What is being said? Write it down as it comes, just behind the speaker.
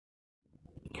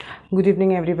Good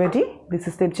evening everybody, this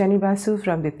is Debjani Basu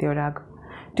from Dityorag.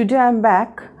 Today I am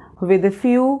back with a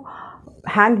few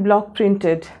hand block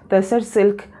printed Tussar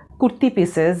silk kurti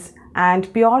pieces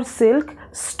and pure silk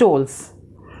stoles.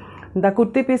 The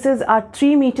kurti pieces are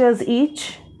 3 meters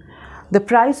each. The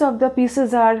price of the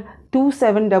pieces are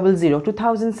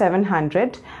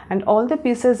 2700 and all the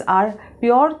pieces are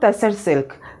pure Tussar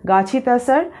silk, Gachi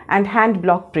Tussar and hand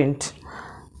block print.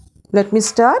 Let me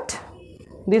start.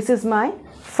 This is my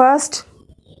first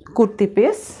kurti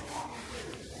piece.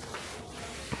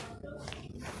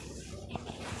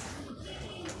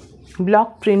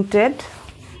 Block printed.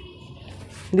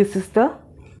 This is the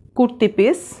kurti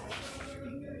piece.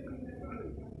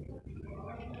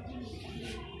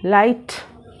 Light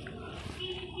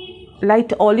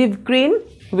olive green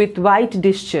with white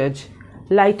discharge.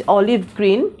 Light olive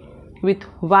green with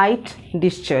white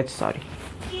discharge. Sorry.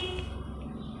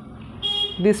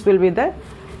 This will be the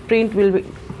print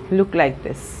look like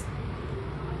this.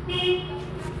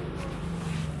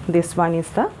 This one is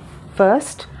the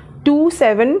first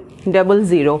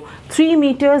 2700, 3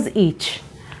 meters each.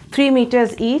 3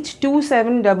 meters each,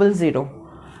 2700.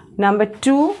 Number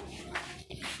 2,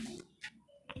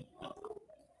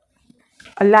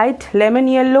 a light lemon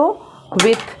yellow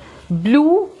with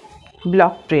blue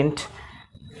block print.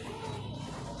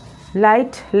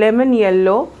 Light lemon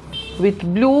yellow with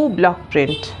blue block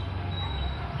print.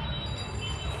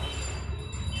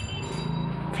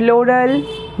 Floral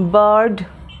bird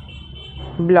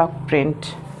block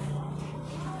print.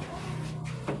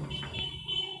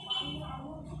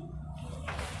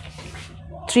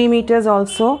 Three meters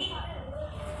also.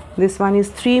 This one is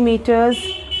 3 meters.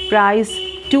 Price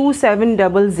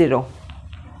 2700.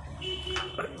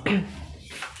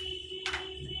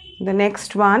 The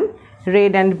next one,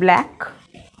 red and black.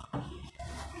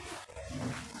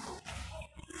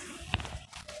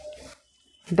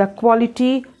 The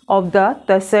quality of the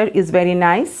Tussar is very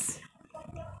nice.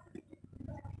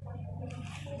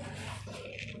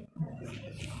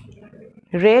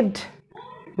 Red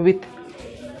with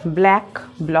black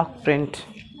block print.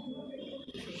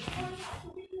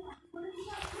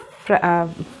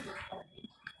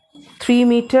 3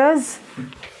 meters,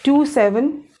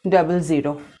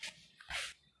 2700.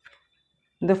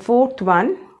 The fourth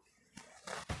one,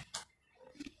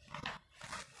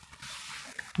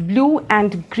 blue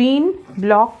and green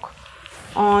block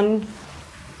on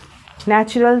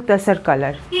natural Tussar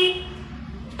color.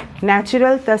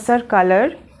 Natural Tussar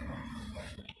color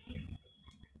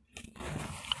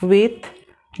with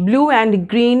blue and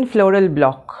green floral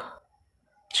block.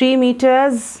 3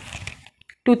 meters,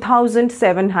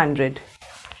 2700.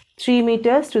 3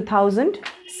 meters,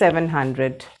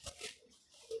 2700.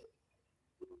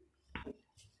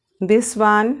 This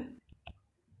one,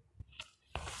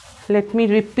 let me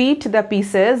repeat the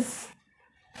pieces.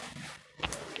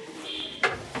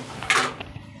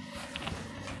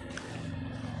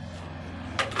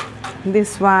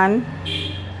 This one,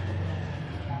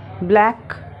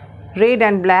 black, red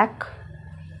and black.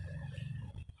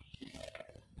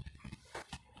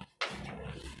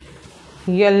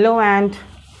 Yellow and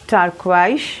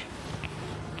turquoise.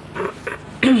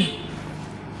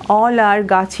 All are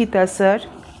Gachi Tussar.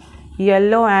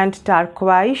 Yellow and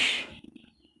turquoise.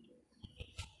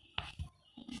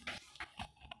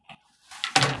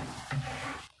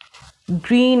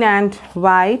 Green and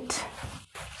white.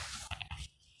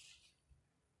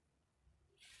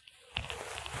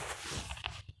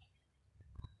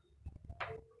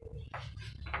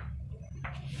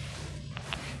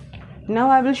 Now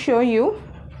I will show you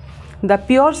the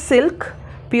pure silk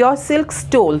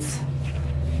stoles.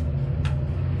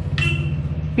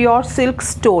 Pure silk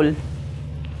stole.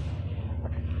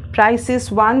 Price is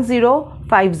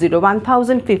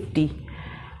 1050.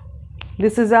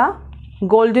 This is a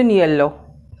golden yellow.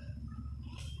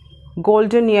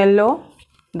 Golden yellow.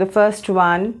 The first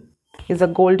one is a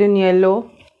golden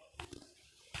yellow.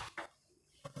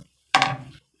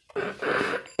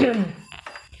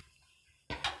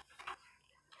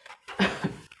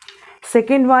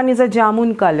 Second one is a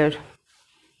jamun color.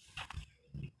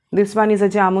 This one is a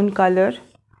jamun color.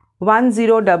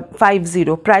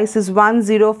 1050. Price is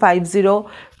 1050.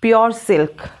 Pure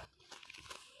silk.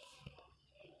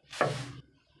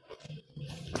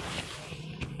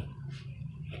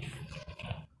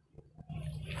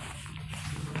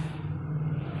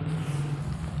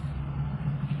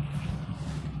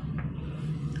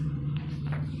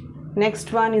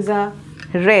 Next one is a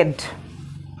red.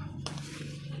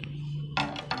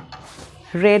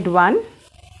 Red one.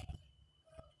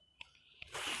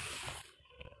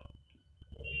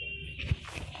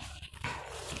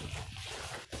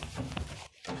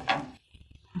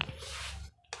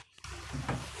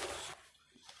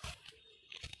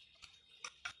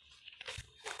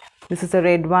 This is a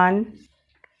red one.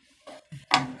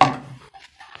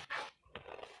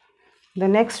 The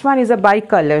next one is a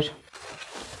bicolor.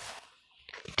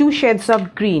 2 shades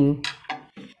of green.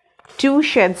 2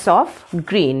 shades of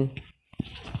green.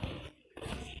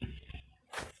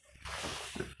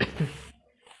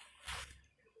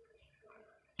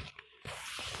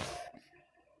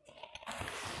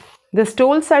 The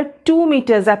stoles are 2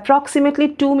 meters,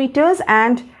 approximately 2 meters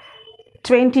and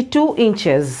 22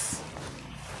 inches.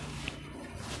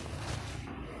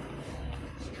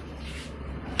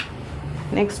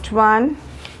 Next one,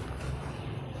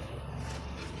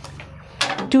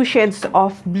 2 shades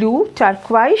of blue,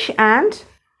 turquoise and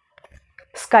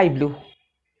sky blue.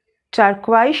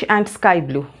 Turquoise and sky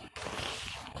blue.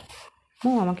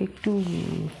 আমাকে একটু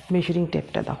measuring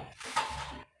tape দাও.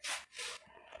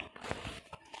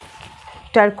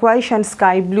 Turquoise and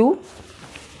sky blue.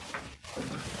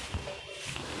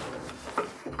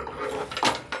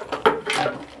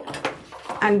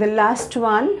 And the last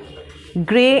one,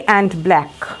 grey and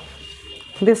black.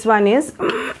 This one is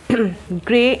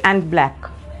grey and black.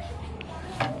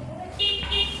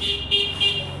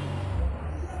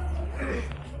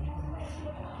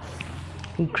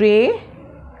 Grey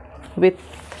with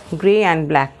grey and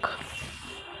black.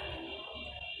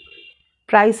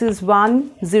 Price is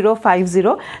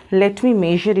 1050. Let me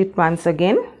measure it once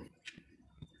again.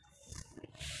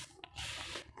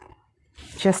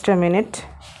 Just a minute.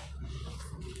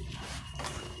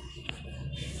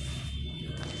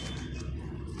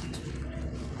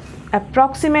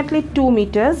 Approximately 2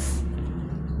 meters,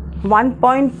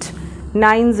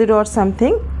 1.90 or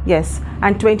something, yes,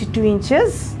 and 22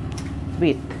 inches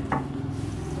width.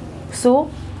 So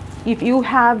if you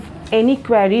have any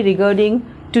query regarding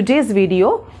today's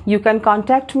video, you can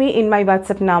contact me in my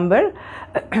WhatsApp number.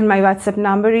 My WhatsApp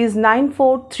number is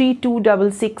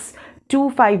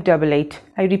 9432662588.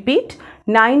 I repeat,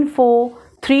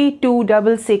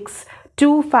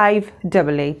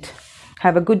 9432662588.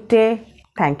 Have a good day.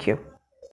 Thank you.